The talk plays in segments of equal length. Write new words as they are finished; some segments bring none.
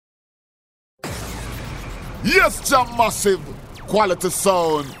Yes, Jam Massive Quality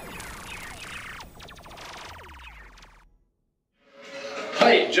Sound.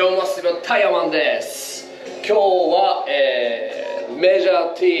 はい、ジョン・マッシブタイヤマンです。今日は、メジ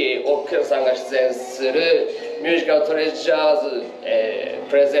ャー T オッケンさんが出演するミュージカルトレジャーズ、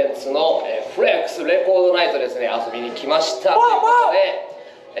プレゼンツの、フレックスレコードナイトですね、遊びに来ましたというこ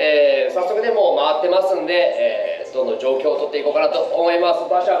とで、早速でもう回ってますんで、どんどん状況を取っていこうかなと思います。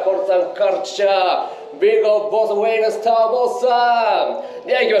バシャコルツァンカルチャービッグボスウェイナスターボスさん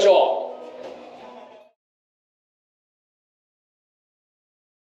では行きましょう。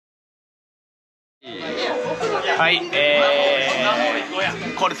はい、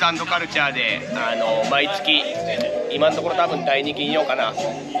コルツ&カルチャーで毎月今のところ多分第2金曜かな、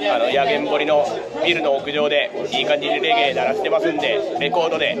野源堀のビルの屋上でいい感じにレゲエ鳴らしてますんで、レコー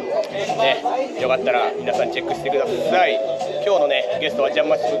ドで、ね、よかったら皆さんチェックしてください。今日のねゲストはジャン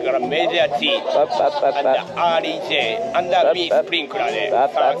マシブからメジャー T アンダー Early J アンダー B スプリンクラーで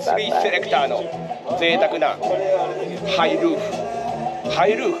3セレクターの贅沢なハイルー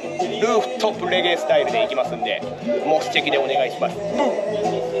フトップレゲエスタイルでいきますんで、もう素敵でお願いします。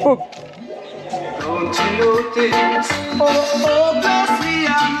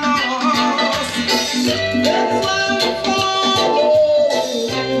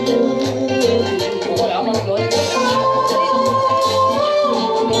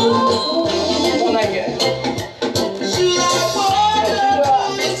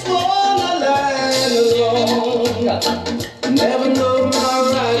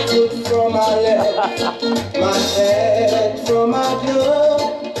My head from my glove,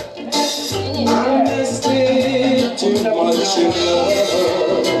 I'm just too much in love.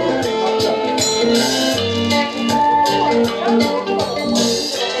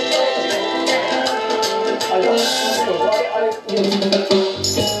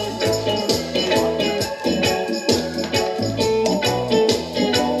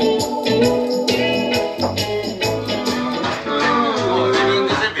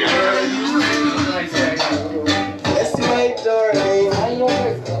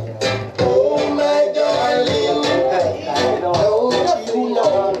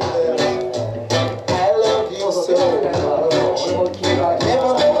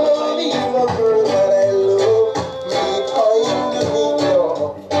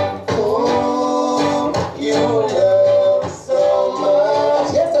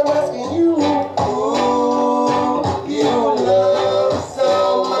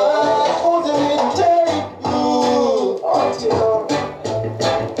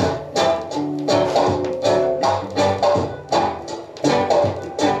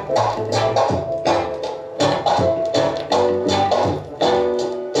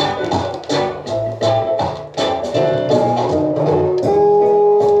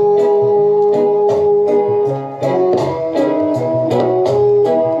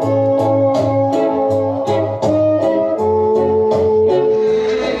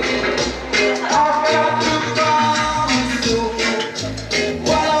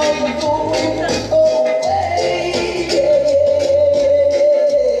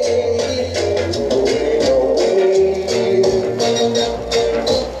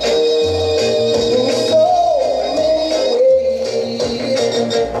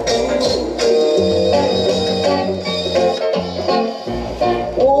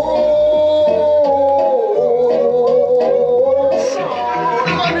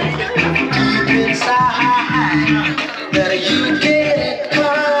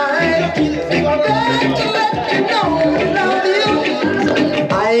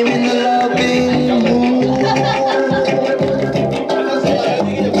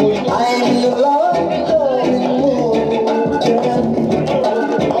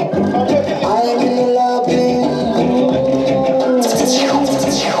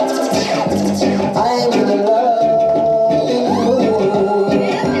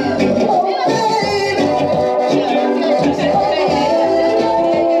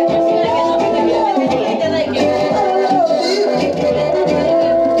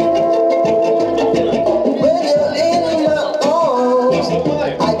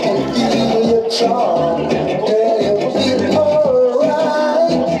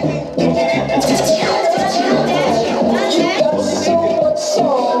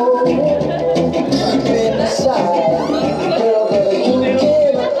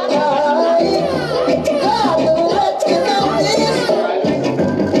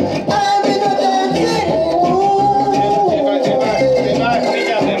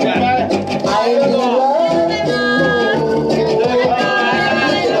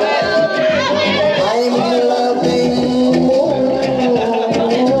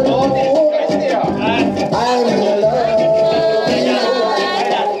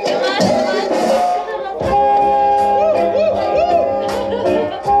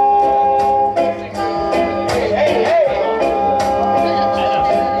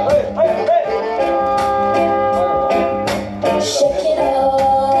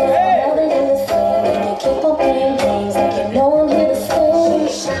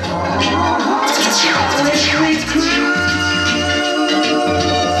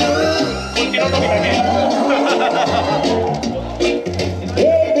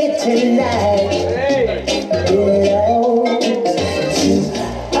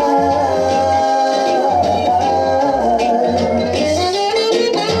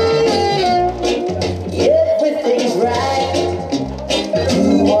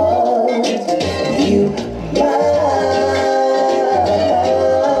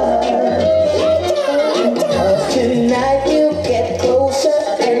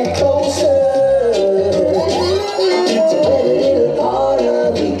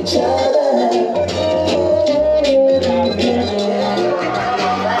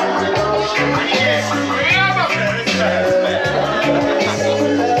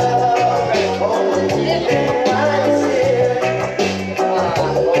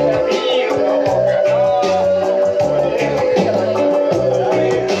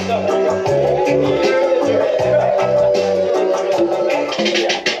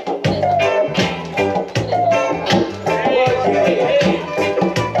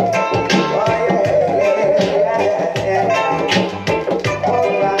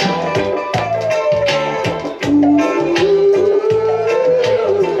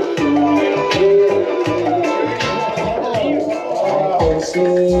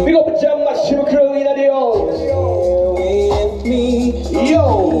 Big up jam MASSIVE crew in the house.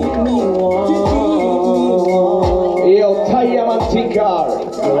 Yo, TIREMAN Tinker.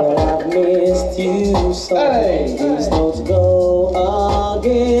 I've missed you so please don't go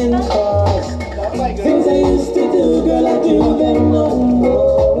again, cause things I used to do, girl, I do them no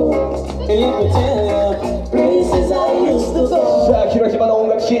more. And you can tell you places I used to go. さあ、広島の音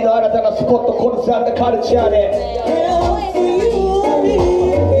楽シーンの新たなスポット、コルツ&カルチャーで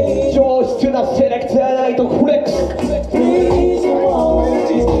上質なセレクターナイトフレックス。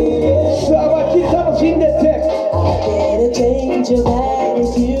さあ、脇に楽しんでって。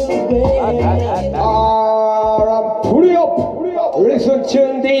Put it up. Listen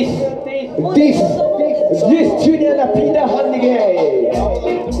to this tune and a Peter Handige.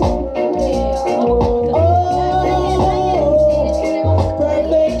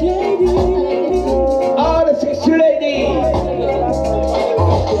 Ah, the sexy lady.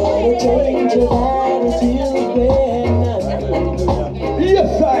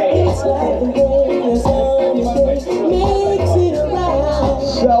 Yes, I.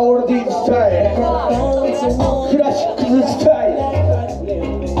 Sour deep style. Classic style.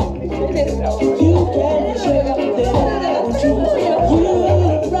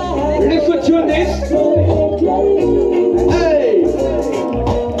 Listen to this. Hey.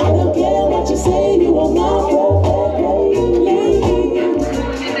 I don't care what you say, you are not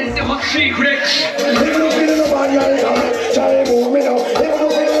Secret.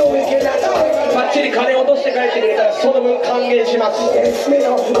 バッチリ金を落として帰ってくれたらその分還元します。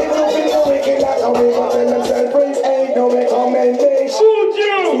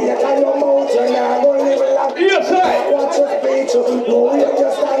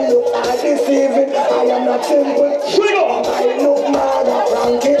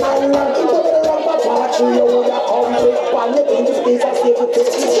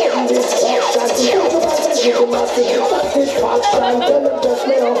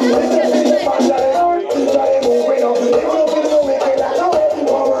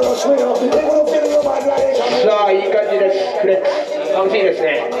さあ、いい感じです。楽しいです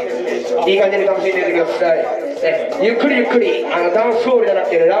ね。いい感じに楽しんでいてください。ゆっくりゆっくりダンスホールじゃな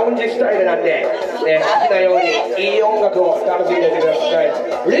くてラウンジスタイルなんで、好きなようにいい音楽を楽しんでいてください。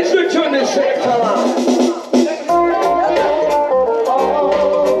Listen to this selector.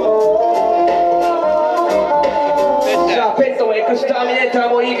 さあ、ペットもエクスターミネーター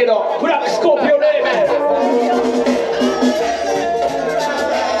もいいけど、ブラックスコーピオレーベル。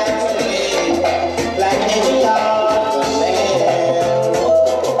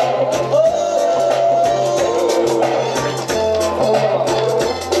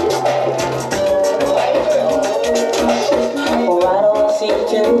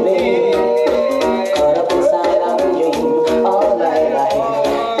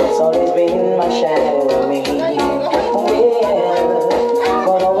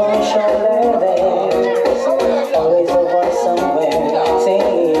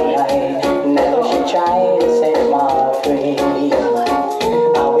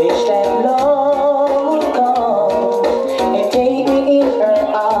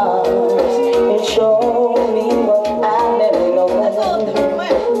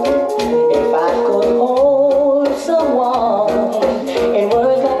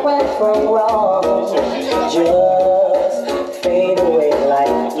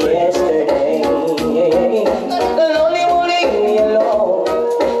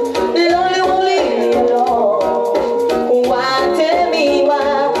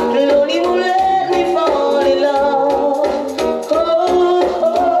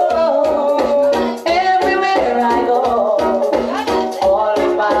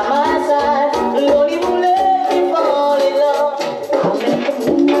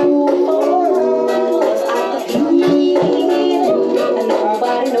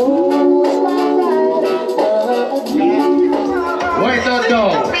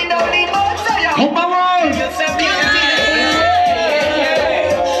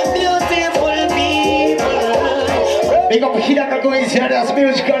Big up Hidaka Goins here, that's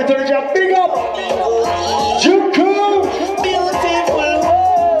musical treasure. Big up Juku.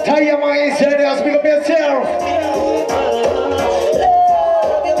 TIREMAN is here, that's big up yourself.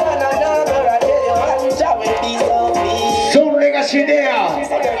 Some legacy there. I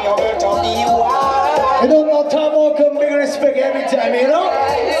don't know, Tom, welcome, big respect every time, you know?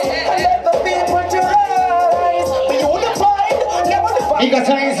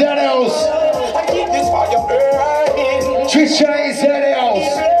 Ikatain Zeros, Trisha Zeros,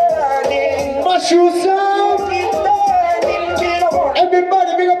 Mushroom Sound.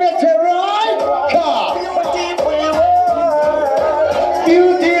 Everybody big up yourself, right? Come.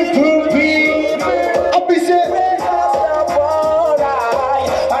 Beautiful people. Up is it.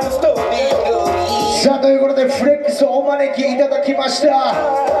 さあということでフレックスをお招きいただきました。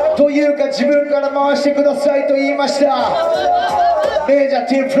というか自分から回してくださいと言いました。メジャー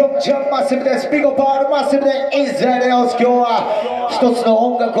ティーフロムジャンマッシブです。ビッグパールマッシブでインザレオス。今日は一つの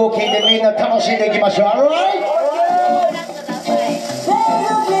音楽を聴いてみんな楽しんでいきましょう。Alright?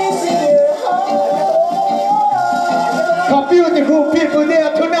 A beautiful people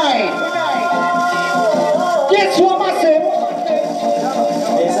there tonight. Guess what, massive?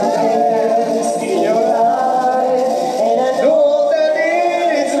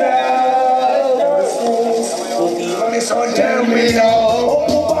 So tell me now,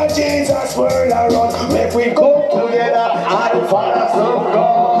 over Jesus world around, make we go together and follow some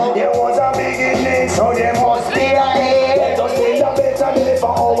God. There was a beginning, so there must be a end. Let us build a better day for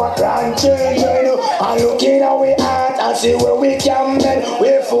our grandchildren. And looking at we heart and see where we can mend.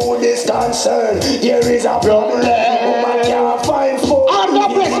 Where food is concerned, there is a problem. Woman can't find food. And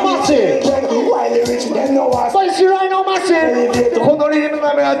God bless Massive. While the rich men know us. But you right now, Massive. このリズムの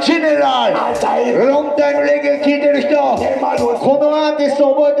名前はジェネラル。ロングタイムレゲエ聴いてる人、このアーティス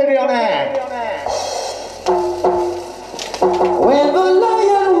ト覚えてるよね。When the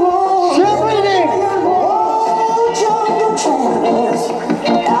lion roars, celebrating.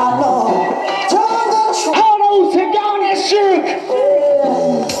 Hollows and down and shook.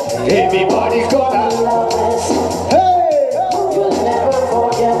 Everybody's gonna. Hey, you'll never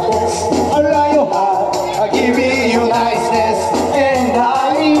forget this. I love your heart. I give you niceness, and I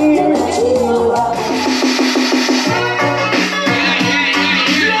lift you up.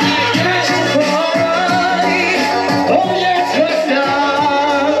 Oh yes, what's up?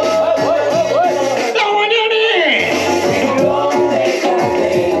 No one in it.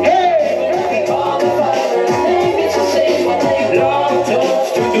 Hey, long talks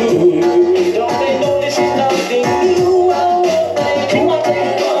to do. Don't they know this is nothing new? Do what they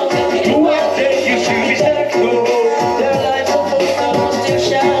you should be thankful. Their lives are full of still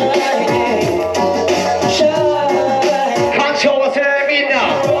shining, shine. Can't show us every now.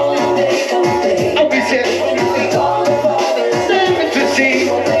 I'll be said. To see.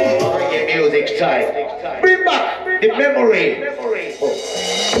 Bring music time. Bring back the memory.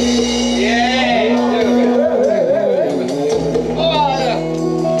 Yeah.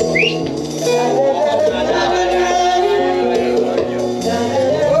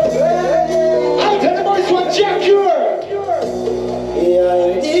 I'll tell the boys what Jack Cure.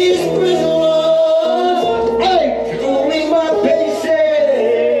 Hey, doing my paces,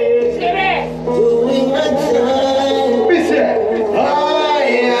 doing my time. Listen, I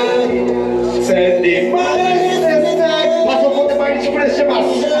am sending my message. パソコンで毎日プレイしてます。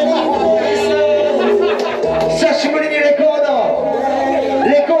久しぶりにレコード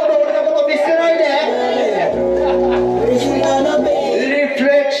俺のこと見捨てないで。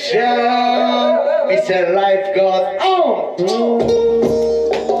Reflection, it's a life goes on.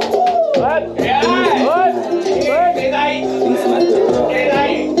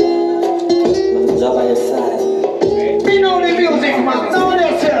 Be know the music, man. Know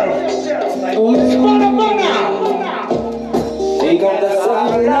yourself. Spana. Think of the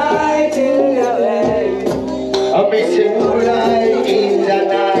sunlight in the day. A missing moonlight in the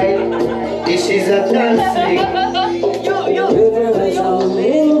night. This is a dancing.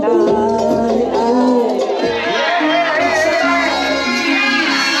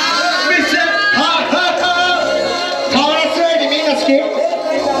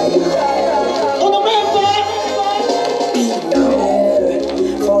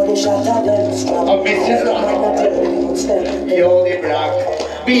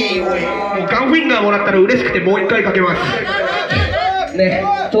ガンフィンガーもらったら嬉しくてもう一回かけますね。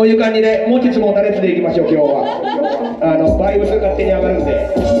そういう感じで持ちつ持たれつでいきましょう。今日はバイブス勝手に上がるんで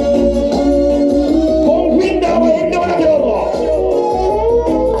コンフィンガーをやってもらってどうぞ。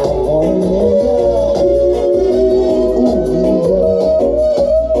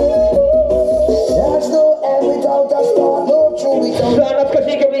さあ懐か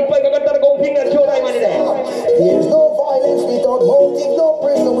しい曲いっぱいかかったらコンフィンガー兄弟までで。There's no violence without motive, no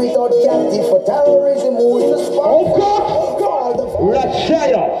prison without captive for terrorism. Who's the spot? Of course!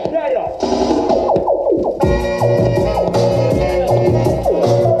 Russia!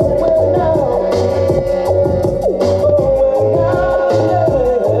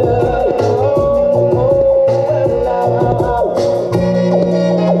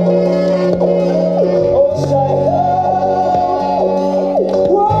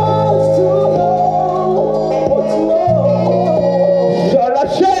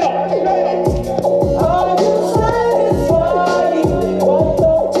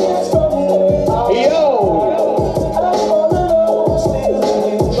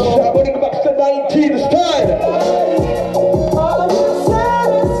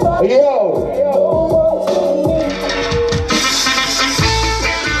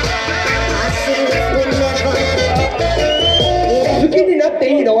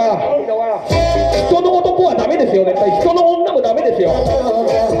 絶対人の女もダメですよ。危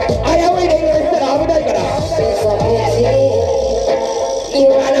うい恋愛したら危ないから。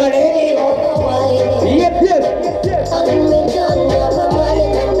Yes, yes.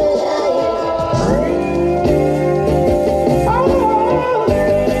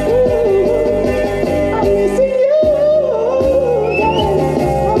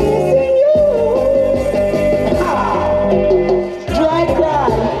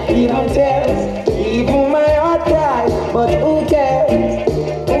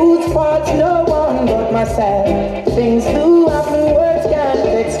 Things do happen, words can't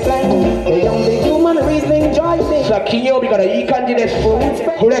explain. The only human reasoning joy thing. さあ金曜日からいい感じです。フ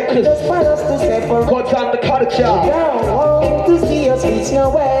レックス、COLTS CULTURE。To see us reach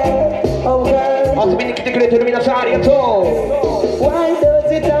nowhere. Oh girl, 遊びに来てくれてる皆さんありがとう。 why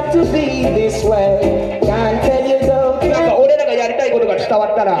does it have to be this way? Can't tell you though. なんか俺らがやりたいことが伝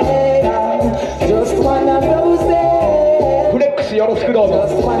わったら Just one of those days. フレックスよろしくどうぞ。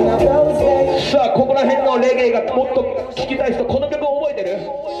 Just one of those days. さあここら辺のレゲエがもっと聞きたい人この曲覚えて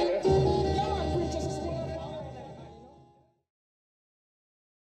る？